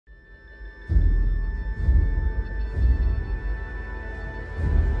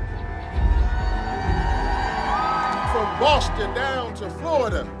Boston down to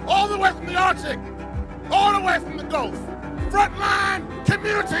Florida, all the way from the Arctic, all the way from the Gulf. Frontline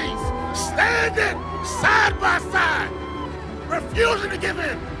communities standing side by side, refusing to give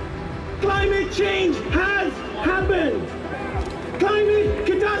in. Climate change has happened. Climate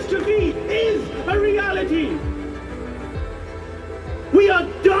catastrophe is a reality. We are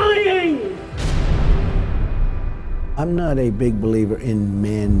dying. I'm not a big believer in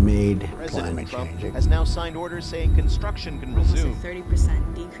man-made climate Trump change. has now signed orders saying construction can resume. Almost a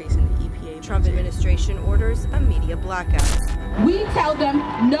 30% decrease in the EPA. Trump administration orders a media blackout. We tell them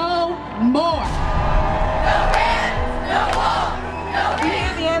no more. No hands, no war, no peace. We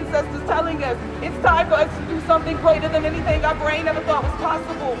hear the ancestors telling us it's time for us to do something greater than anything our brain ever thought was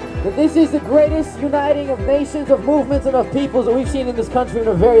possible. That this is the greatest uniting of nations, of movements, and of peoples that we've seen in this country in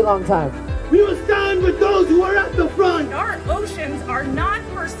a very long time. We will stand with those who are at the front. Our oceans are not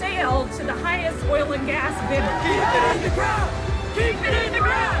for sale to the highest oil and gas bidder. Keep it in the ground. Keep it in the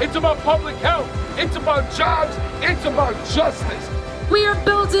ground. It's about public health. It's about jobs. It's about justice. We are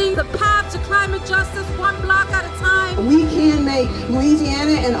building the path to climate justice one block at a time. We can make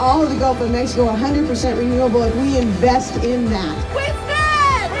Louisiana and all of the Gulf of Mexico 100% renewable if we invest in that. We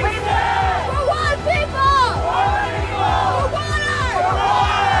stand! We stand! For one people! For water! For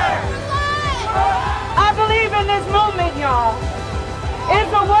life! I believe in this movement, y'all.